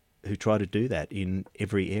who try to do that in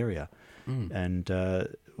every area. And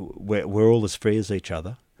we're all as free as each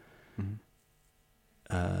other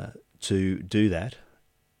to do that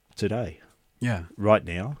today. Yeah. Right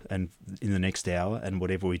now, and in the next hour, and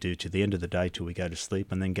whatever we do to the end of the day till we go to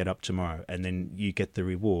sleep, and then get up tomorrow. And then you get the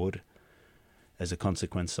reward as a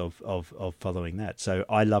consequence of following that. So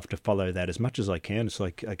I love to follow that as much as I can. It's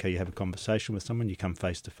like, okay, you have a conversation with someone, you come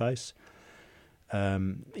face to face.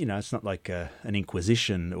 It's not like an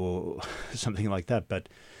inquisition or something like that, but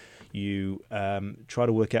you try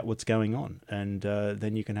to work out what's going on, and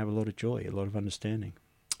then you can have a lot of joy, a lot of understanding.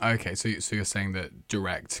 Okay, so you're saying that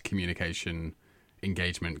direct communication,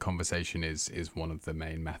 engagement, conversation is one of the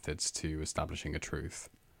main methods to establishing a truth.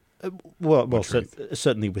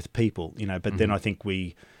 Certainly with people, but then I think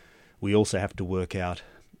we also have to work out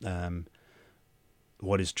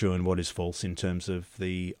what is true and what is false in terms of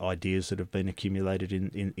the ideas that have been accumulated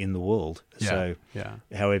in the world. Yeah, so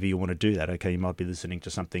however you want to do that, okay, you might be listening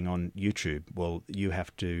to something on YouTube. Well, you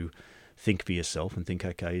have to think for yourself and think,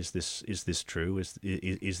 okay, is this true?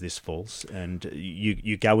 Is this false? And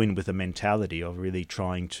you go in with a mentality of really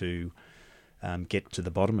trying to get to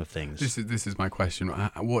the bottom of things. This is my question.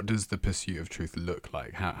 What does the pursuit of truth look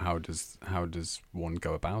like? How does one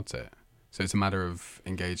go about it? So it's a matter of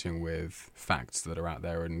engaging with facts that are out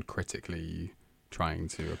there and critically trying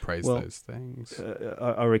to appraise those things.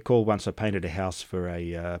 I recall once I painted a house for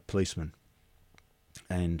a policeman,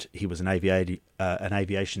 and he was an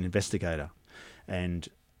aviation investigator. And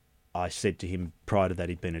I said to him, prior to that,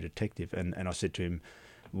 he'd been a detective, and I said to him,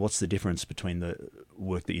 what's the difference between the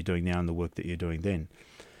work that you're doing now and the work that you're doing then?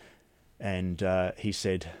 And he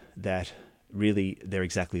said that really they're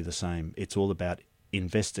exactly the same. It's all about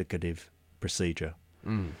investigative procedure.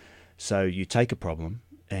 So you take a problem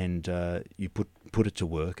and you put it to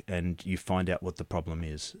work and you find out what the problem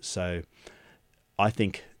is. So I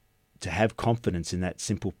think to have confidence in that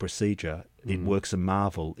simple procedure, it works a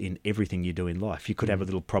marvel in everything you do in life. You could have a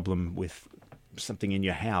little problem with something in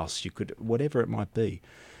your house, you could, whatever it might be.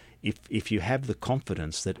 If you have the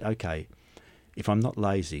confidence that, okay, if I'm not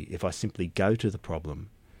lazy, if I simply go to the problem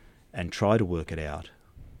and try to work it out,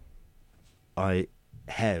 I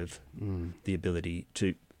have the ability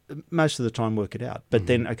to most of the time work it out. But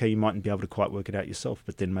then, okay, you mightn't be able to quite work it out yourself,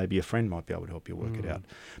 but then maybe a friend might be able to help you work it out.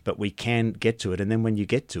 But we can get to it, and then when you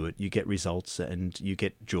get to it, you get results and you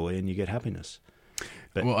get joy and you get happiness.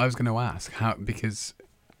 But, well, I was going to ask how, because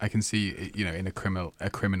I can see, you know, in a criminal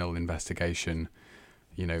investigation,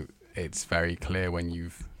 you know, it's very clear when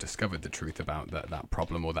you've discovered the truth about that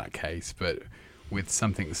problem or that case. But with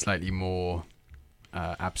something slightly more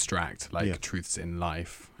abstract, like truths in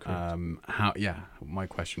life, my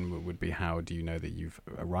question would be, how do you know that you've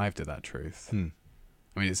arrived at that truth? I mean,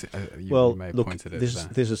 you may have pointed it there.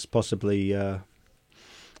 This is possibly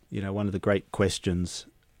one of the great questions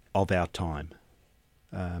of our time,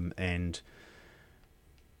 and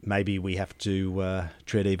maybe we have to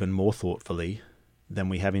tread even more thoughtfully than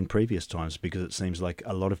we have in previous times, because it seems like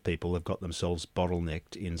a lot of people have got themselves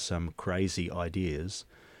bottlenecked in some crazy ideas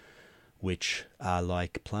which are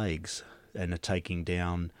like plagues and are taking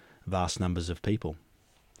down vast numbers of people.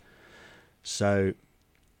 So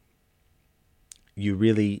you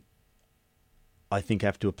really, I think,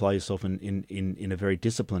 have to apply yourself in a very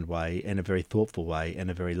disciplined way and a very thoughtful way and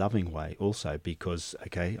a very loving way also, because,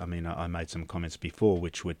 okay, I mean, I made some comments before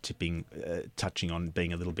which were touching on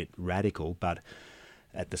being a little bit radical, but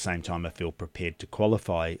at the same time I feel prepared to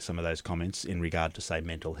qualify some of those comments in regard to, say,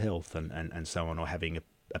 mental health and so on, or having a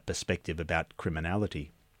perspective about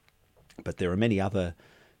criminality. But there are many other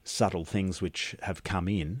subtle things which have come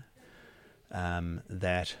in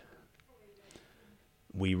that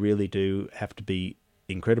we really do have to be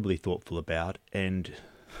incredibly thoughtful about, and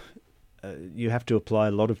you have to apply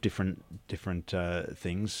a lot of different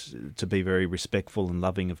things to be very respectful and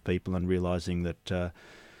loving of people, and realising that to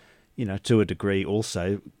a degree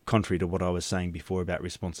also, contrary to what I was saying before about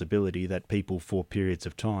responsibility, that people for periods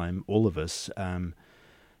of time, all of us,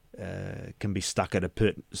 can be stuck at a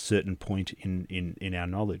certain point in our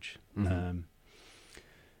knowledge. The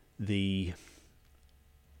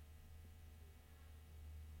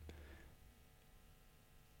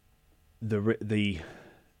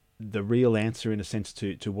real answer, in a sense,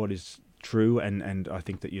 to what is true, and I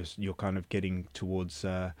think that you're kind of getting towards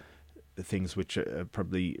the things which are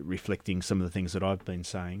probably reflecting some of the things that I've been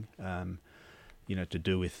saying, to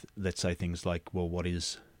do with, let's say, things like, well, what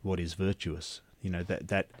is virtuous,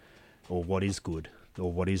 that or what is good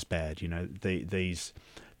or what is bad,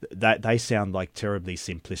 they sound like terribly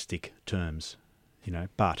simplistic terms,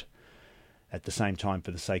 but at the same time,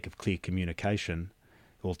 for the sake of clear communication,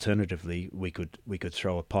 alternatively, we could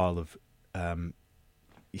throw a pile of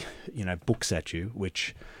books at you,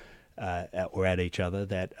 which or at each other,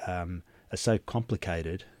 that are so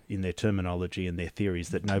complicated in their terminology and their theories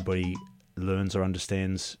that nobody learns or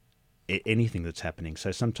understands anything that's happening.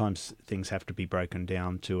 So sometimes things have to be broken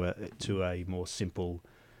down to a more simple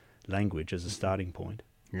language as a starting point.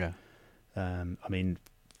 Yeah. I mean,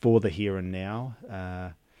 for the here and now,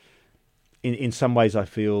 in some ways, I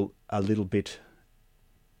feel a little bit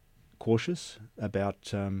cautious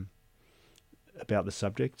about the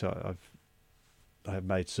subject. I have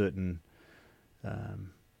made certain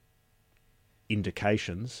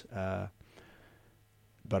indications, but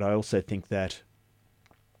I also think that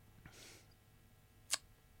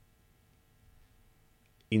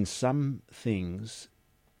in some things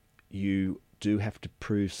you do have to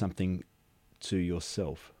prove something to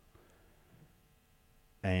yourself,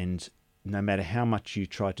 and no matter how much you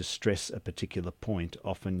try to stress a particular point,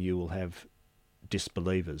 often you will have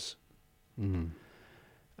disbelievers.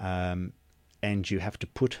 And you have to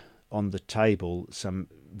put on the table some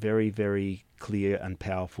very, very clear and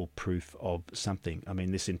powerful proof of something. I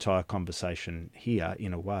mean, this entire conversation here,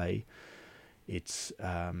 in a way, it's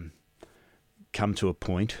come to a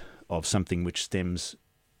point of something which stems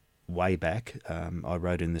way back. I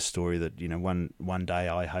wrote in this story that, you know, one day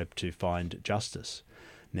I hope to find justice.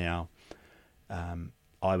 Now,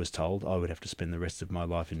 I was told I would have to spend the rest of my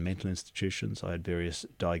life in mental institutions. I had various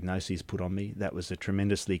diagnoses put on me. That was a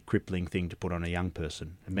tremendously crippling thing to put on a young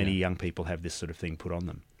person. And many young people have this sort of thing put on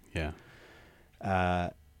them. Yeah.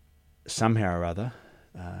 Somehow or other,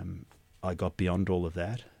 I got beyond all of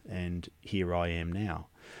that, and here I am now.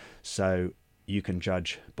 So you can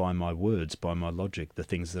judge by my words, by my logic, the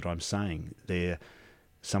things that I'm saying. They're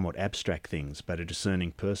somewhat abstract things, but a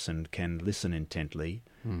discerning person can listen intently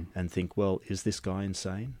and think, well, is this guy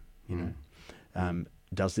insane? You know,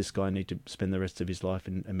 does this guy need to spend the rest of his life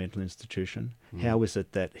in a mental institution? How is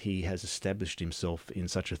it that he has established himself in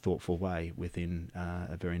such a thoughtful way within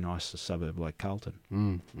a very nice suburb like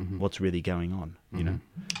Carlton? What's really going on, you know?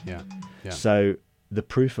 Yeah. So the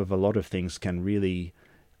proof of a lot of things can really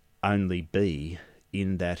only be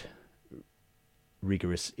in that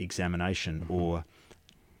rigorous examination or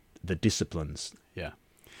the disciplines. Yeah.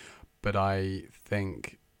 But I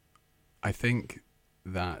think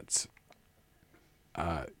that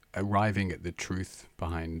arriving at the truth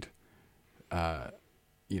behind,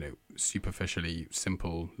 superficially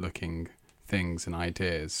simple-looking things and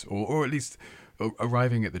ideas, or at least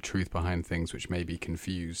arriving at the truth behind things which may be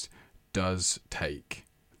confused, does take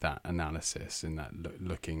that analysis and that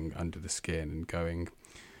looking under the skin and going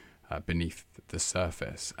beneath the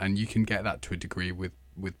surface. And you can get that to a degree with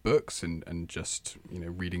books and just, you know,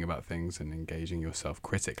 reading about things and engaging yourself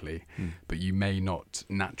critically, but you may not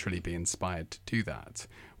naturally be inspired to do that.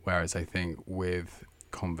 Whereas I think with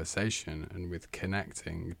conversation and with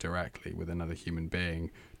connecting directly with another human being,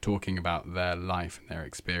 talking about their life and their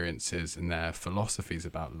experiences and their philosophies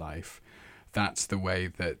about life, that's the way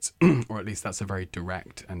that, or at least that's a very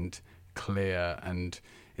direct and clear and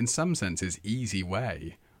in some senses easy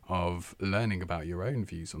way of learning about your own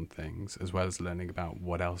views on things, as well as learning about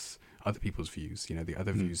what else other people's views, you know, the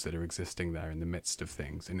other views that are existing there in the midst of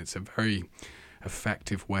things. And it's a very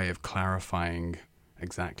effective way of clarifying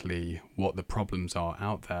exactly what the problems are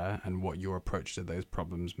out there and what your approach to those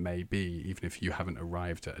problems may be, even if you haven't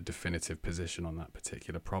arrived at a definitive position on that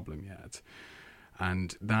particular problem yet.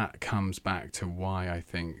 And that comes back to why I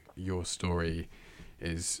think your story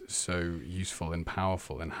is so useful and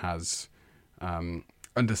powerful and has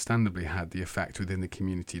understandably had the effect within the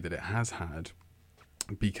community that it has had,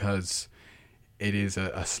 because it is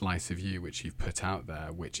a slice of you which you've put out there,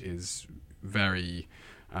 which is very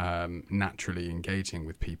naturally engaging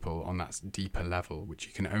with people on that deeper level, which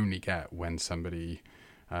you can only get when somebody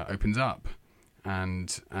opens up,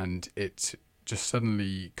 and it just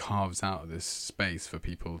suddenly carves out this space for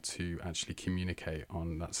people to actually communicate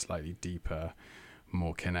on that slightly deeper,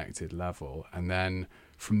 more connected level. And then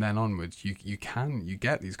from then onwards, you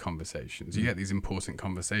get these conversations, you get these important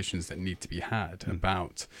conversations that need to be had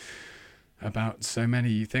about so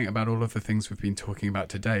many. You think about all of the things we've been talking about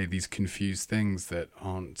today, these confused things that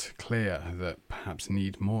aren't clear, that perhaps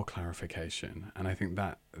need more clarification. And I think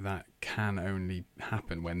that can only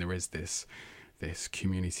happen when there is this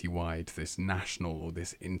community-wide, this national or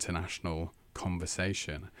this international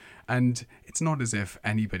conversation. And it's not as if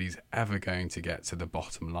anybody's ever going to get to the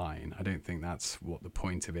bottom line. I don't think that's what the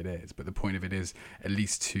point of it is. But the point of it is at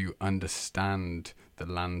least to understand the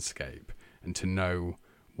landscape and to know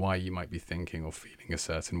why you might be thinking or feeling a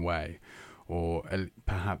certain way, or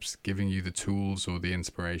perhaps giving you the tools or the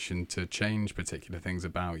inspiration to change particular things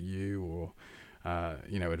about you, or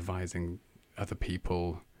advising other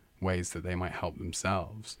people ways that they might help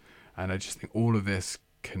themselves. And I just think all of this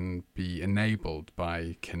can be enabled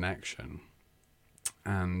by connection.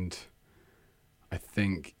 And I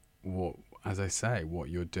think what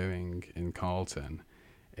you're doing in Carlton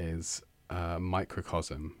is a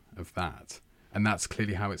microcosm of that. And that's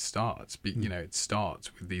clearly how it starts. It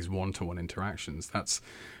starts with these one-to-one interactions. That's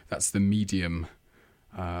the medium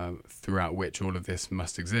throughout which all of this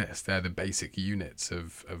must exist. They're the basic units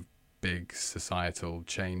of big societal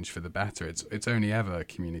change for the better. It's only ever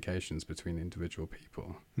communications between individual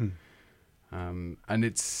people. And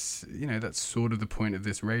it's, that's sort of the point of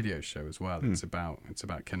this radio show as well. It's about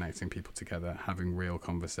connecting people together, having real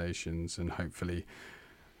conversations, and hopefully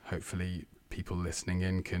people listening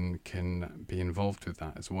in can be involved with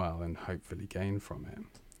that as well, and hopefully gain from it.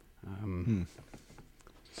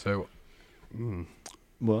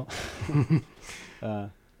 Well,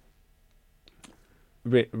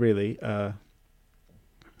 really, I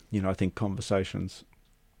think conversations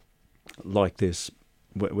like this,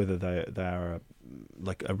 whether they are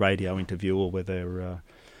like a radio interview or whether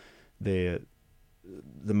they're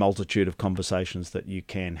the multitude of conversations that you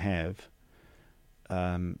can have,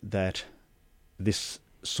 that this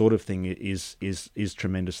sort of thing is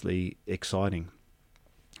tremendously exciting.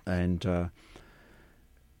 And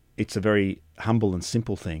it's a very humble and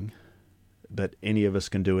simple thing, but any of us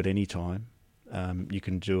can do it any time. You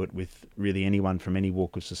can do it with really anyone from any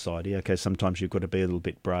walk of society. Okay, sometimes you've got to be a little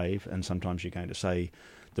bit brave, and sometimes you're going to say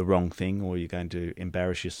the wrong thing, or you're going to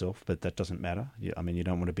embarrass yourself, but that doesn't matter. You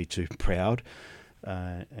don't want to be too proud.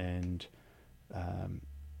 I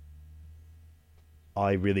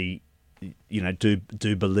really,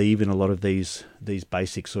 do believe in a lot of these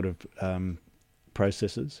basic sort of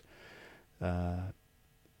processes. I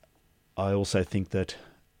also think that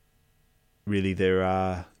really there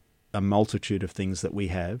are a multitude of things that we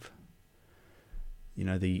have.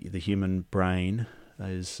 The human brain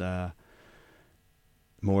is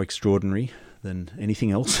more extraordinary than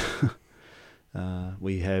anything else.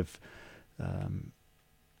 We have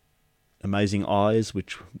amazing eyes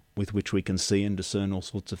with which we can see and discern all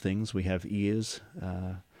sorts of things. We have ears.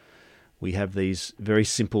 We have these very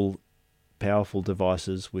simple, powerful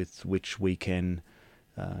devices with which we can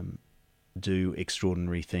do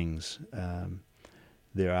extraordinary things.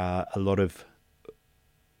 There are a lot of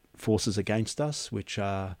forces against us which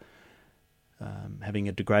are having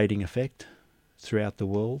a degrading effect throughout the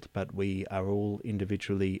world, but we are all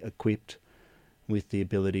individually equipped with the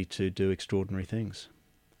ability to do extraordinary things.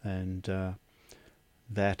 And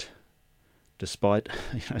that, despite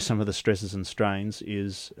some of the stresses and strains,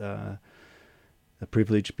 is a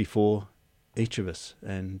privilege before each of us.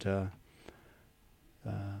 And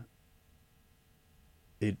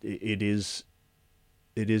it is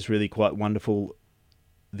really quite wonderful,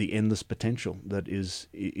 the endless potential that is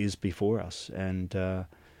before us, and the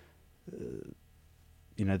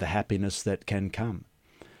happiness that can come.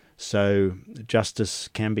 So justice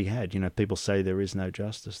can be had. People say there is no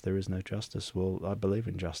justice. There is no justice. Well, I believe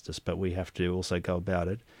in justice, but we have to also go about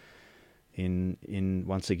it in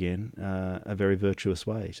once again a very virtuous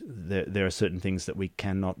way. There are certain things that we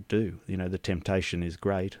cannot do. The temptation is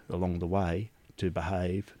great along the way to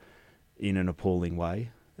behave in an appalling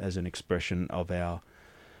way as an expression of our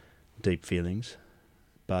deep feelings,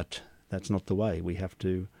 but that's not the way. We have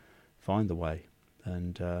to find the way.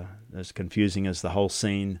 And as confusing as the whole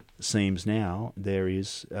scene seems now, there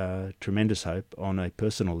is tremendous hope on a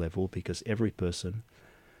personal level, because every person,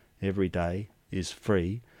 every day, is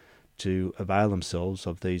free to avail themselves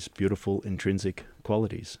of these beautiful intrinsic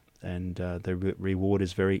qualities. And the reward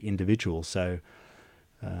is very individual. So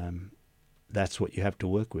that's what you have to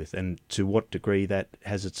work with. And to what degree that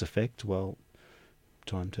has its effect, well,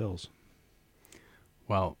 time tells.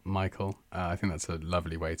 Well, Michael, I think that's a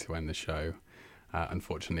lovely way to end the show.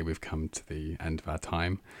 Unfortunately, we've come to the end of our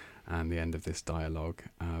time and the end of this dialogue.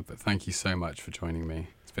 But thank you so much for joining me.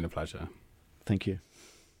 It's been a pleasure. Thank you.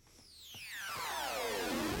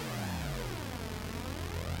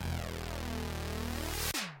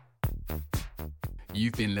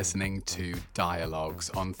 You've been listening to Dialogues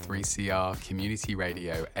on 3CR Community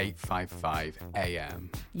Radio 855 AM.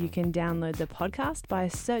 You can download the podcast by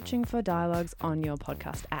searching for Dialogues on your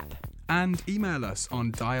podcast app. And email us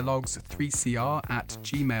on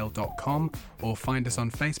dialogues3cr@gmail.com, or find us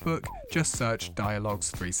on Facebook. Just search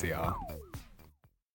Dialogues 3CR.